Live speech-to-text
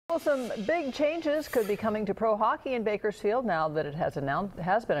Well, some big changes could be coming to pro hockey in Bakersfield now that it has been announced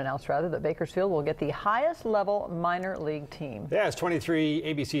that Bakersfield will get the highest level minor league team. Yes, 23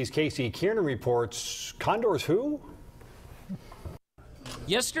 ABC's Casey Keirnan reports Condors who?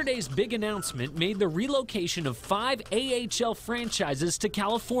 Yesterday's big announcement made the relocation of 5 AHL franchises to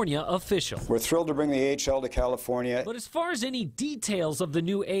California official. We're thrilled to bring the AHL to California. But as far as any details of the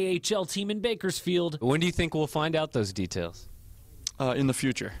new AHL team in Bakersfield, when do you think we'll find out those details? In the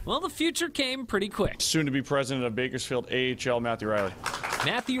future. Well, the future came pretty quick. Soon to be president of Bakersfield AHL, Matthew Riley.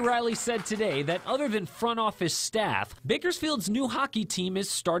 Matthew Riley said today that other than front office staff, Bakersfield's new hockey team is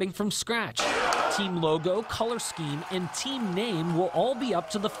starting from scratch. Team logo, color scheme, and team name will all be up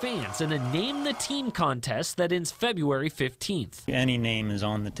to the fans in a Name the Team contest that ends February 15th. Any name is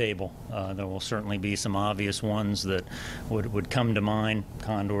on the table. There will certainly be some obvious ones that would come to mind,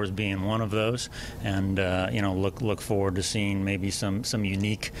 Condors being one of those, and look forward to seeing maybe some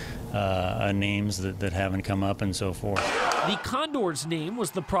unique names that haven't come up and so forth. The Condors name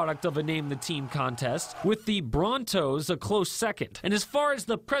was the product of a Name the Team contest, with the Brontos a close second. And as far as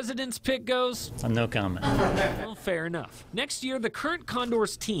the president's pick goes, no comment. Well, fair enough. Next year, the current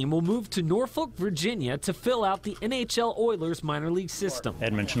Condors team will move to Norfolk, Virginia to fill out the NHL Oilers minor league system.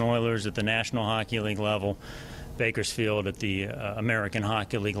 Edmonton Oilers at the National Hockey League level, Bakersfield at the American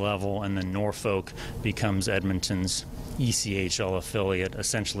Hockey League level, and then Norfolk becomes Edmonton's ECHL affiliate,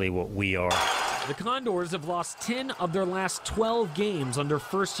 essentially what we are. The Condors have lost 10 of their last 12 games under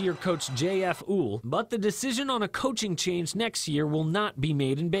first-year coach J.F. Uhl, but the decision on a coaching change next year will not be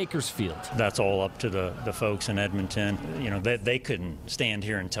made in Bakersfield. That's all up to the folks in Edmonton. They couldn't stand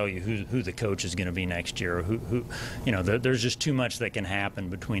here and tell you who the coach is going to be next year. There's just too much that can happen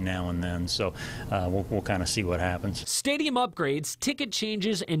between now and then, so we'll kind of see what happens. Stadium upgrades, ticket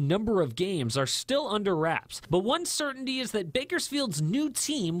changes, and number of games are still under wraps, but one certainty is that Bakersfield's new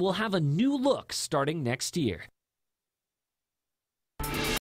team will have a new look starting next year.